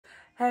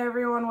Hey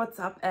everyone, what's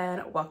up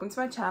and welcome to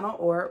my channel,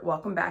 or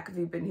welcome back if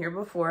you've been here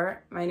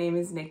before. My name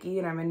is Nikki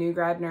and I'm a new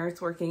grad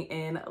nurse working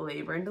in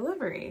labor and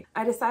delivery.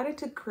 I decided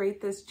to create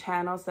this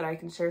channel so that I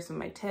can share some of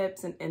my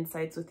tips and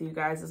insights with you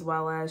guys, as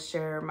well as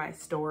share my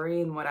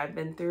story and what I've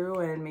been through,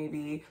 and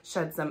maybe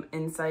shed some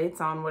insights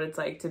on what it's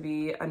like to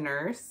be a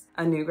nurse,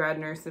 a new grad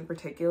nurse in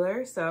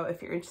particular. So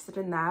if you're interested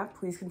in that,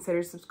 please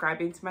consider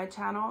subscribing to my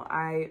channel.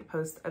 I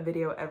post a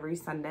video every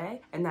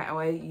Sunday and that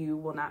way you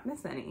will not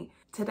miss any.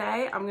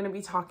 Today, I'm going to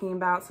be talking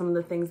about some of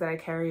the things that I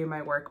carry in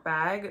my work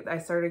bag. I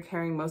started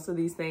carrying most of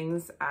these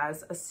things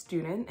as a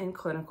student in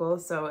clinical,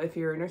 so if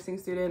you're a nursing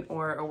student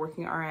or a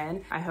working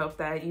RN, I hope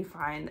that you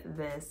find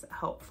this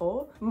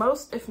helpful.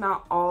 Most, if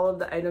not all, of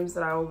the items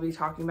that I will be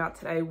talking about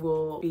today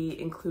will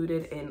be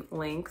included in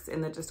links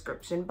in the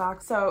description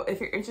box. So if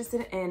you're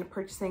interested in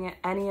purchasing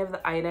any of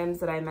the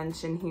items that I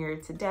mentioned here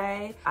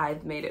today,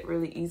 I've made it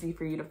really easy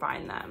for you to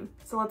find them.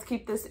 So let's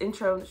keep this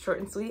intro short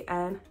and sweet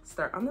and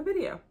start on the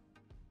video.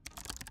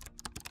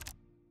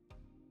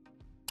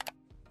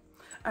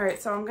 All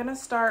right, so I'm gonna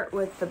start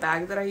with the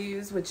bag that I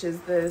use, which is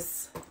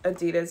this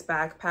Adidas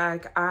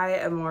backpack. I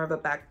am more of a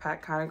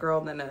backpack kind of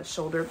girl than a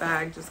shoulder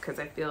bag, just because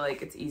I feel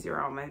like it's easier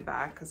on my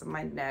back because of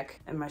my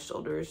neck and my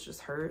shoulders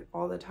just hurt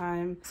all the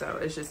time. So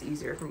it's just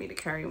easier for me to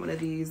carry one of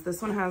these.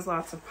 This one has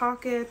lots of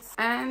pockets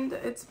and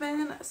it's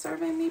been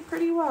serving me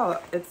pretty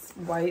well. It's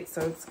white,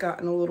 so it's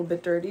gotten a little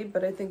bit dirty,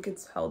 but I think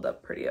it's held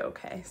up pretty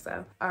okay.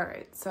 So, all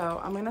right,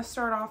 so I'm gonna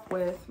start off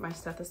with my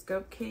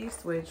stethoscope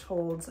case, which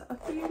holds a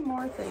few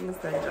more things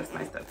than just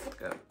my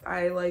stethoscope.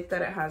 I like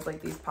that it has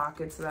like these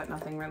pockets so that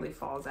nothing really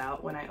falls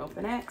out when I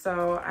open it.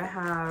 So I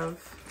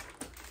have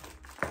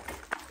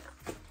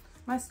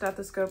my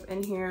stethoscope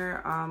in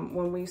here.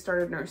 When we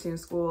started nursing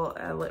school,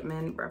 a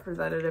Littman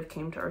representative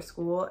came to our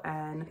school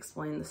and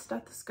explained the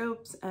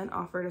stethoscopes and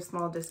offered a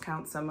small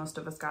discount. So most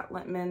of us got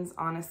Littmans.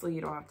 Honestly,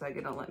 you don't have to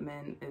get a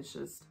Littman. It's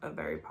just a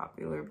very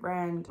popular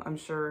brand. I'm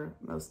sure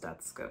most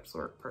stethoscopes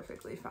work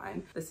perfectly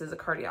fine. This is a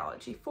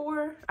Cardiology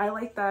 4. I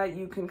like that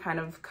you can kind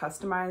of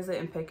customize it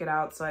and pick it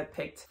out. So I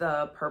picked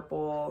the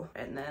purple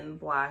and then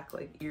black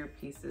like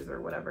earpieces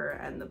or whatever,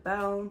 and the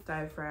bell,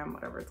 diaphragm,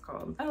 whatever it's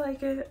called. I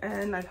like it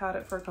and I've had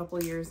it for a couple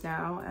of years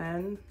now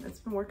and it's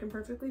been working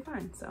perfectly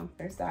fine. So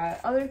there's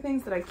that. Other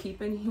things that I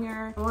keep in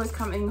here, I'm always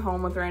coming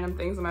home with random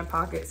things in my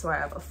pocket. So I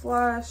have a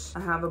flush, I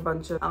have a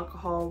bunch of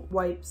alcohol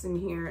wipes in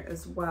here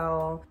as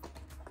well,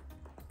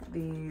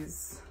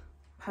 these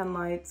pen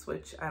lights,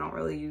 which I don't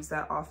really use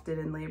that often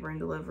in labor and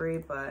delivery,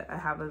 but I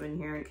have them in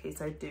here in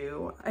case I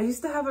do. I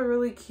used to have a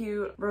really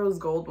cute rose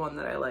gold one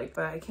that I like,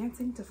 but I can't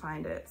seem to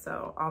find it.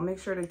 So I'll make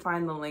sure to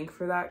find the link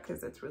for that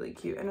because it's really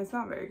cute and it's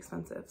not very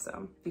expensive.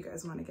 So if you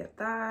guys want to get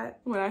that.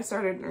 When I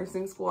started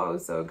nursing school, I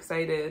was so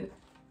excited.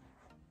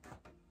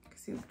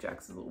 See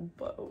Jack's little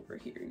butt over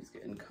here. He's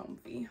getting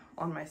comfy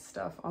on my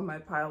stuff, on my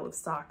pile of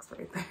socks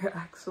right there,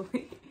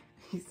 actually.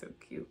 He's so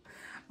cute.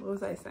 What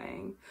was I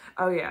saying?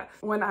 Oh yeah,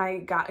 when I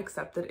got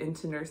accepted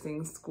into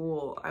nursing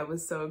school, I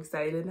was so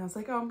excited and I was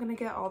like, oh, I'm gonna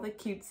get all the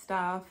cute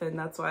stuff. And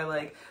that's why,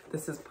 like,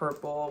 this is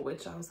purple,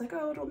 which I was like,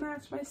 oh, it'll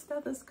match my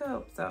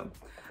stethoscope. So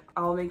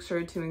I'll make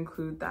sure to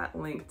include that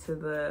link to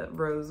the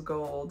rose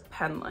gold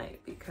pen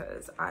light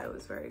because I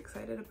was very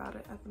excited about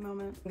it at the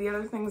moment. The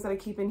other things that I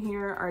keep in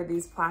here are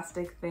these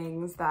plastic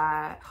things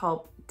that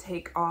help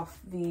take off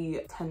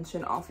the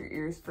tension off your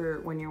ears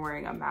for when you're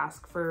wearing a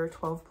mask for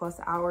 12 plus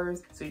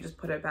hours. So you just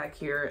put it back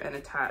here and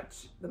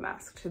attach the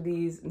mask to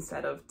these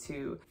instead of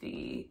to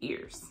the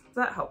ears.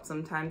 So that helps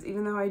sometimes,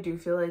 even though I do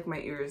feel like my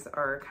ears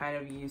are kind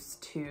of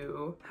used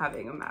to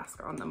having a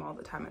mask on them all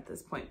the time at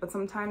this point. But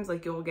sometimes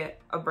like you'll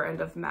get a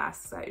brand of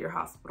masks at your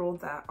hospital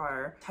that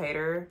are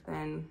tighter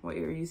than what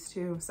you're used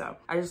to. So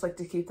I just like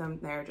to keep them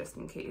there just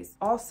in case.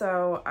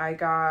 Also, I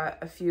got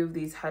a few of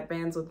these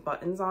headbands with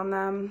buttons on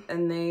them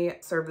and they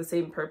serve the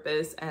same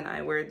purpose, and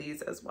I wear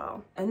these as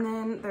well. And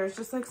then there's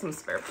just like some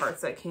spare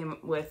parts that came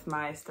with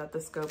my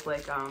stethoscope,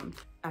 like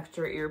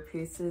extra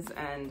earpieces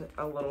and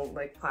a little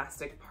like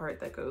plastic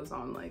part that goes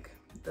on like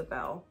the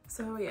bell.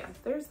 So yeah,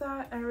 there's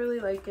that. I really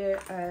like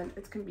it and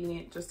it's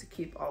convenient just to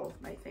keep all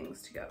of my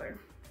things together.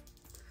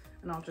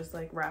 And I'll just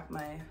like wrap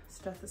my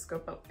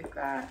stethoscope up like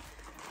that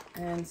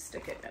and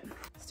stick it in.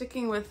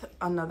 Sticking with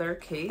another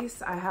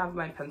case, I have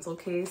my pencil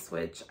case,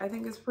 which I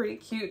think is pretty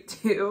cute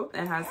too.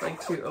 It has like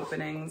two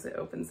openings. It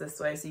opens this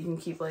way so you can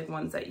keep like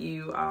ones that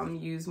you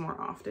use more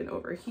often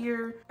over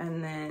here,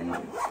 and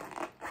then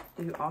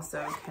you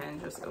also can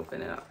just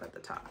open it up at the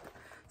top.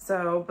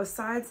 So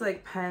besides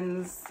like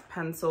pens,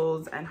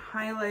 pencils, and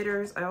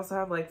highlighters, I also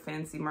have like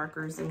fancy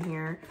markers in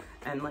here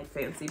and like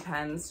fancy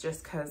pens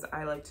just because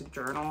I like to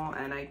journal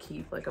and I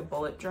keep like a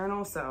bullet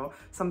journal. So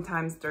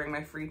sometimes during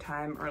my free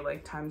time or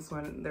like times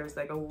when there's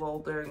like a lull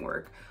during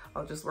work,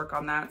 I'll just work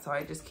on that. So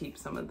I just keep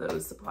some of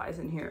those supplies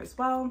in here as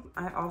well.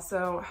 I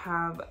also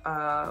have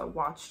a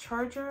watch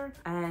charger,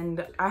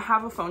 and I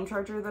have a phone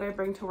charger that I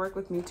bring to work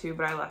with me too,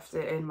 but I left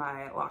it in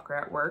my locker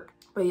at work.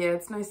 But yeah,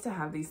 it's nice to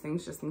have these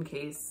things just in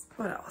case.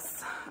 What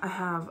else? I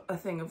have a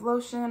thing of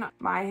lotion.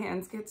 My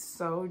hands get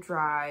so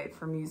dry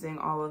from using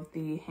all of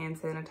the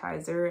hand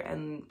sanitizer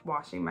and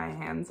washing my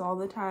hands all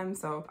the time.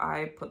 So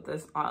I put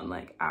this on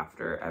like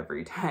after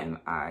every time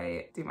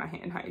I do my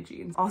hand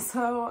hygiene.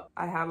 Also,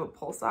 I have a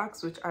pulse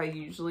ox, which I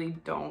usually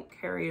don't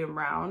carry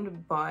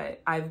around,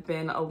 but I've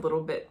been a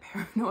little bit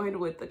paranoid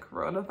with the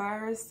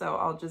coronavirus. So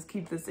I'll just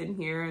keep this in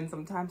here, and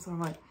sometimes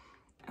I'm like,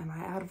 am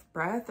I out of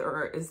breath,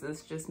 or is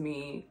this just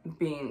me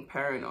being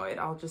paranoid?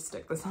 I'll just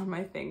stick this on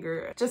my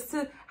finger just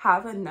to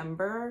have a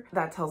number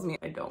that tells me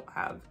I don't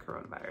have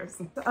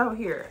coronavirus. Oh,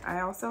 here,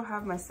 I also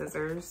have my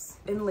scissors.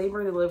 In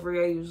labor and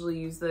delivery, I usually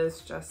use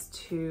this just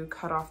to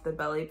cut off the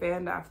belly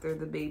band after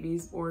the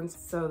baby's born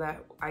so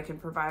that I can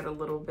provide a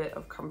little bit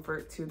of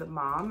comfort to the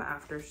mom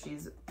after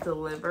she's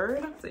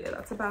delivered. So yeah,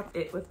 that's about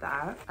it with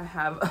that. I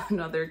have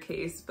another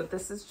case, but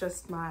this is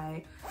just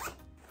my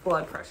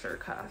blood pressure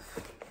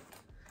cuff.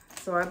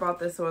 So I bought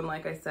this one,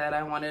 like I said,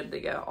 I wanted to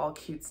get all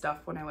cute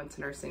stuff when I went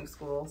to nursing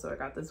school. So I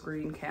got this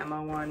green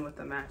camo one with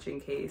a matching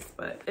case,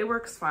 but it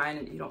works fine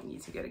and you don't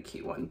need to get a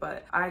cute one.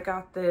 But I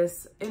got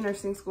this in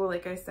nursing school,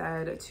 like I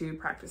said, to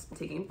practice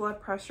taking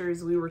blood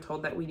pressures. We were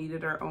told that we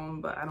needed our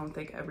own, but I don't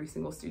think every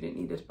single student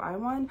needed to buy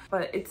one.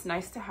 But it's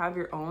nice to have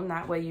your own,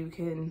 that way you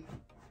can,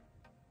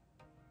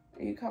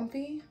 are you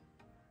comfy?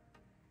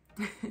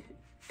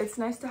 It's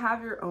nice to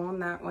have your own,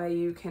 that way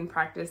you can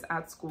practice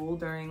at school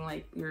during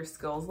like your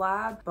skills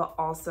lab, but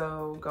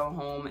also go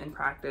home and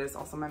practice.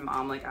 Also, my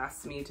mom like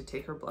asks me to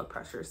take her blood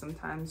pressure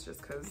sometimes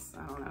just because,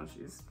 I don't know,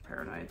 she's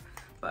paranoid,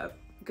 but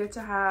good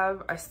to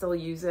have. I still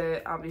use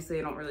it. Obviously,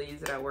 I don't really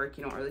use it at work.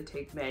 You don't really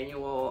take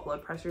manual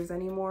blood pressures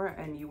anymore,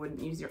 and you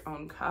wouldn't use your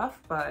own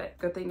cuff, but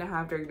good thing to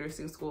have during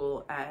nursing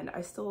school, and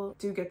I still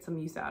do get some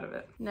use out of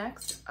it.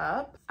 Next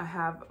up, I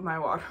have my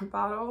water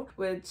bottle,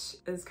 which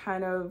is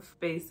kind of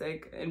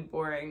basic and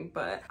boring,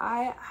 but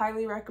I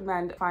highly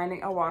recommend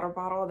finding a water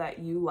bottle that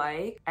you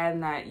like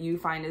and that you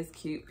find is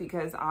cute,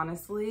 because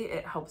honestly,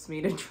 it helps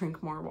me to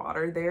drink more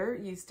water. There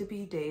used to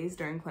be days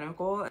during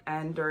clinical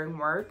and during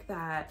work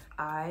that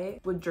I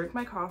would drink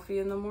my coffee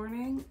in the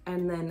morning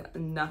and then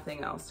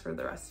nothing else for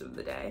the rest of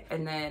the day.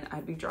 And then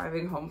I'd be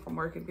driving home from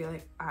work and be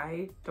like,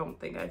 I don't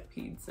think I've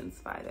peed since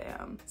 5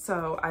 a.m.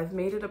 So I've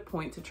made it a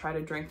point to try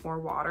to drink more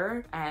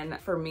water. And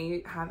for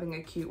me, having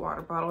a cute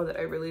water bottle that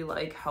I really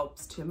like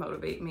helps to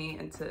motivate me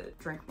and to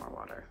drink more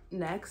water.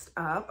 Next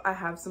up, I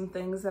have some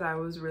things that I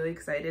was really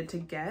excited to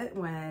get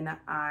when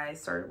I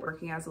started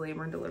working as a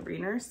labor and delivery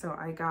nurse. So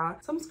I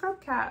got some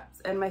scrub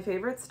caps, and my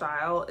favorite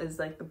style is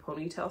like the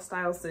ponytail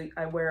style. So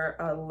I wear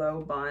a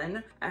low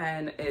bun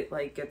and it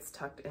like gets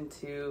tucked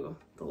into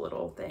the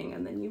little thing,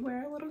 and then you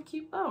wear a little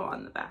cute bow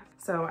on the back.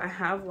 So I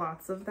have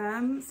lots of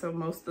them. So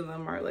most of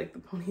them are like the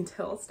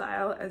ponytail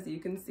style. As you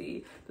can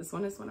see, this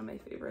one is one of my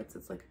favorites.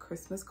 It's like a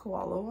Christmas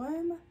koala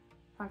one.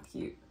 How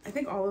cute. I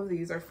think all of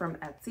these are from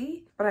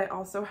Etsy, but I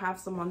also have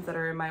some ones that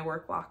are in my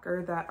work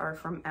locker that are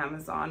from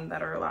Amazon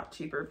that are a lot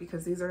cheaper,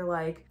 because these are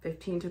like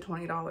 $15 to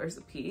 $20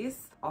 a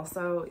piece.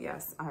 Also,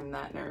 yes, I'm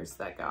that nurse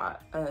that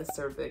got a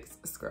cervix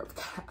scrub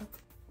cap.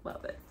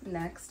 Love it.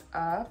 Next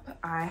up,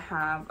 I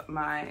have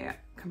my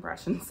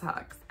compression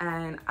socks,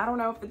 and I don't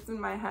know if it's in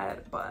my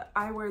head, but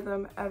I wear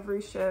them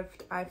every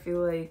shift. I feel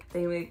like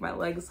they make my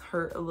legs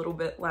hurt a little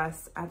bit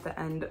less at the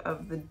end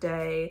of the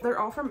day. They're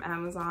all from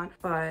Amazon,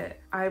 but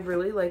I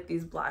really like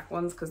these black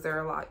ones because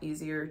they're a lot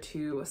easier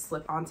to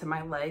slip onto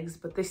my legs,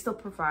 but they still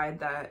provide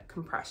that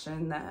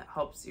compression that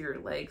helps your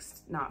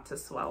legs not to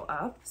swell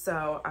up.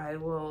 So I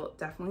will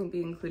definitely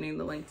be including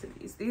the link to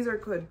these. These are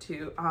good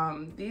too.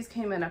 These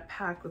came in a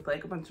pack with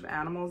like a bunch of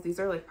animals. These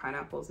are like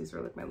pineapples. These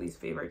are like my least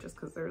favorite just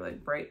because they're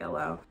like bright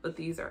yellow, but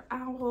these are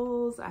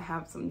owls. I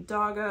have some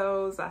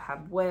doggos. I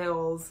have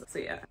whales. So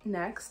yeah.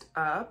 Next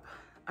up,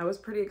 I was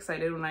pretty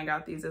excited when I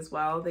got these as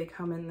well. They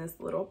come in this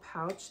little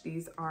pouch.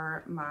 These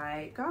are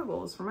my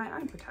goggles for my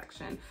eye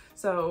protection.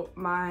 So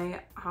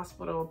my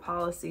hospital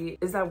policy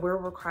is that we're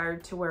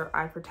required to wear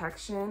eye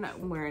protection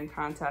when we're in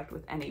contact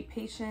with any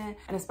patient.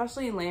 And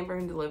especially in labor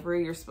and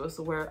delivery, you're supposed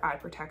to wear eye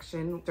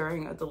protection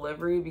during a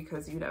delivery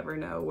because you never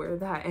know where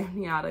that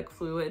amniotic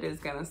fluid is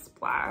gonna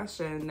splash.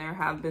 And there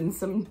have been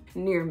some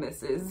near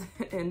misses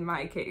in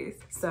my case.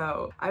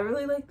 So I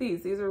really like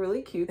these. These are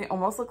really cute. They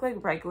almost look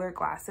like regular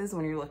glasses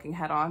when you're looking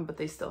head on, but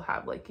they still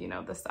have like, you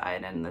know, the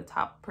side and the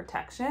top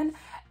protection,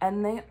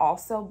 and they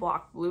also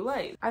block blue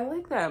light. I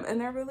like them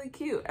and they're really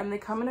cute, and they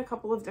come in a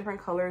couple of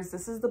different colors.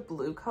 This is the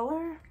blue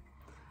color,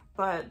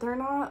 but they're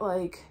not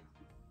like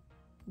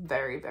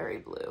very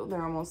blue.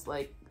 They're almost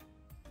like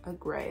a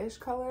grayish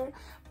color,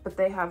 but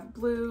they have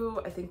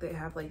blue. I think they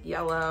have like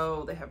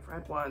yellow, they have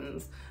red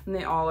ones, and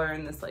they all are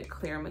in this like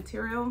clear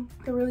material.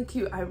 They're really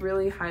cute. I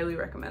really highly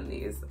recommend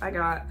these. I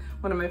got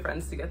one of my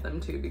friends to get them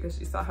too because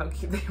she saw how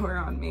cute they were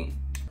on me.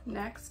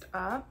 Next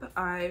up,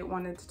 I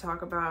wanted to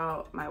talk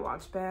about my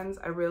watch bands.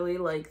 I really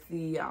like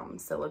the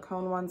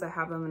silicone ones. I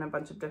have them in a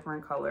bunch of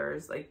different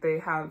colors. Like they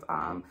have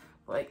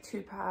like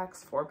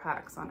 2-packs,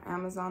 4-packs on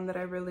Amazon that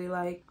I really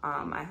like.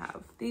 I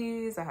have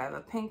these, I have a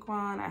pink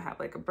one, I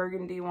have like a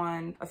burgundy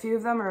one. A few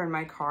of them are in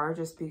my car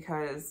just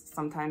because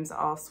sometimes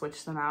I'll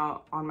switch them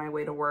out on my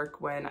way to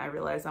work when I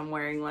realize I'm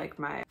wearing like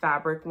my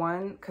fabric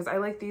one, because I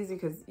like these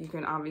because you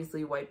can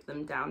obviously wipe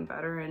them down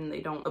better and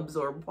they don't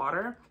absorb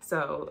water.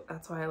 So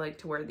that's why I like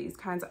to wear these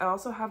kinds. I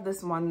also have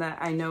this one that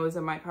I know is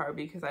in my car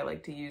because I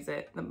like to use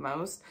it the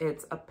most.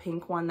 It's a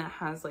pink one that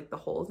has like the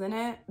holes in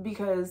it,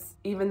 because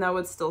even though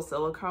it's still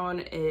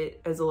silicone, it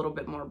is a little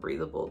bit more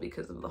breathable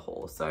because of the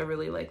holes. So I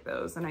really like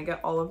those, and I get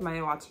all of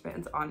my watch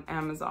bands on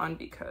Amazon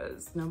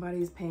because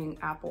nobody's paying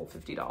Apple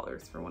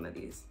 $50 for one of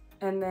these.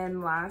 And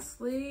then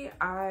lastly,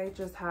 I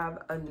just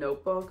have a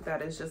notebook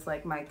that is just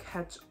like my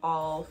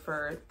catch-all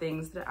for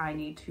things that I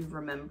need to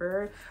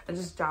remember. I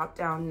just jot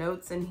down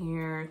notes in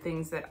here,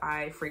 things that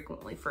I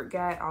frequently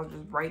forget. I'll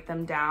just write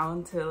them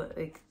down to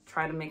like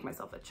try to make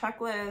myself a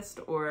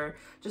checklist, or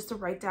just to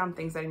write down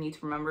things I need to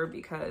remember,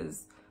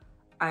 because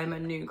I'm a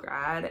new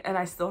grad and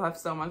I still have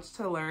so much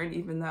to learn,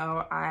 even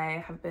though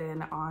I have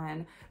been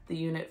on the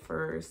unit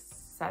for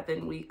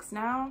 7 weeks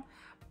now.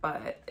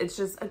 But it's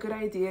just a good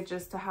idea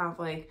just to have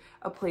like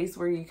a place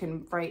where you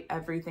can write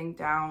everything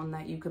down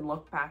that you can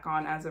look back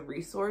on as a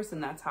resource.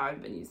 And that's how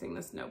I've been using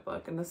this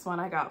notebook. And this one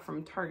I got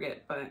from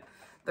Target, but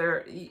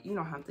you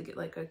don't have to get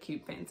like a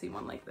cute fancy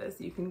one like this.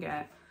 You can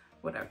get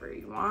whatever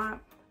you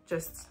want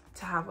just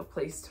to have a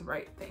place to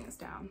write things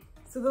down.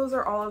 So those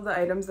are all of the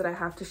items that I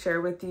have to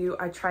share with you.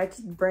 I tried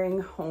to bring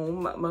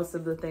home most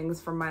of the things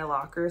from my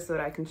locker so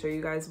that I can show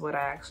you guys what I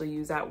actually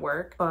use at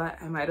work, but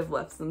I might have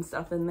left some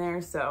stuff in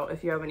there. So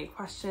if you have any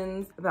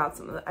questions about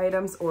some of the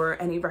items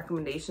or any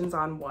recommendations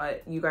on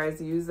what you guys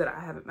use that I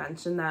haven't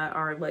mentioned that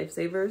are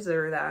lifesavers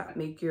or that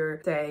make your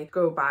day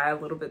go by a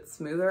little bit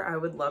smoother, I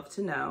would love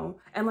to know.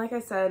 And like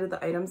I said,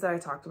 the items that I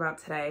talked about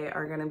today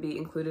are going to be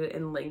included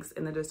in links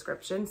in the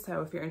description.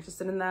 So if you're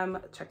interested in them,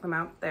 check them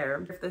out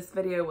there. If this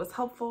video was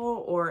helpful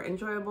or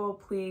enjoyable,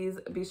 please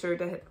be sure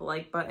to hit the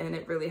like button.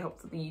 It really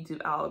helps the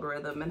YouTube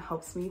algorithm and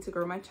helps me to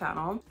grow my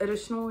channel.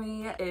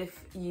 Additionally,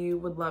 if you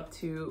would love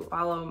to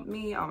follow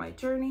me on my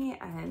journey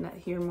and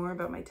hear more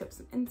about my tips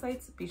and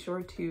insights, be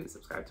sure to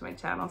subscribe to my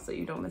channel so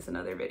you don't miss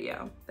another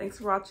video. Thanks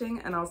for watching,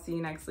 and I'll see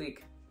you next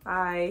week.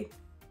 Bye.